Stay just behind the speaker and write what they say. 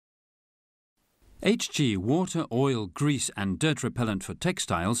HG Water, Oil, Grease and Dirt Repellent for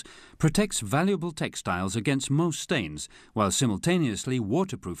Textiles protects valuable textiles against most stains while simultaneously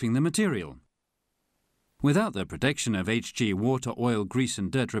waterproofing the material. Without the protection of HG Water, Oil, Grease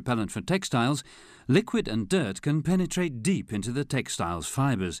and Dirt Repellent for Textiles, liquid and dirt can penetrate deep into the textile's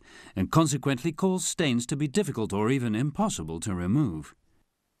fibres and consequently cause stains to be difficult or even impossible to remove.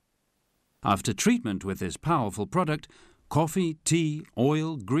 After treatment with this powerful product, coffee, tea,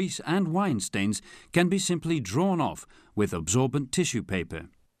 oil, grease and wine stains can be simply drawn off with absorbent tissue paper.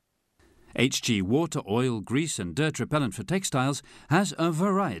 HG Water, Oil, Grease and Dirt Repellent for Textiles has a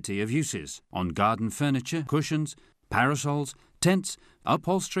variety of uses on garden furniture, cushions, parasols, tents,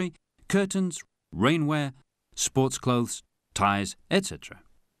 upholstery, curtains, rainwear, sports clothes, ties, etc.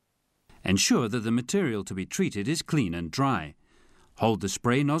 Ensure that the material to be treated is clean and dry. Hold the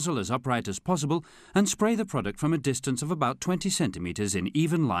spray nozzle as upright as possible and spray the product from a distance of about 20 centimetres in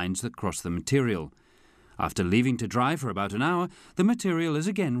even lines that cross the material. After leaving to dry for about an hour, the material is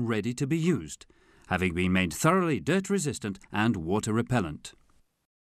again ready to be used, having been made thoroughly dirt resistant and water repellent.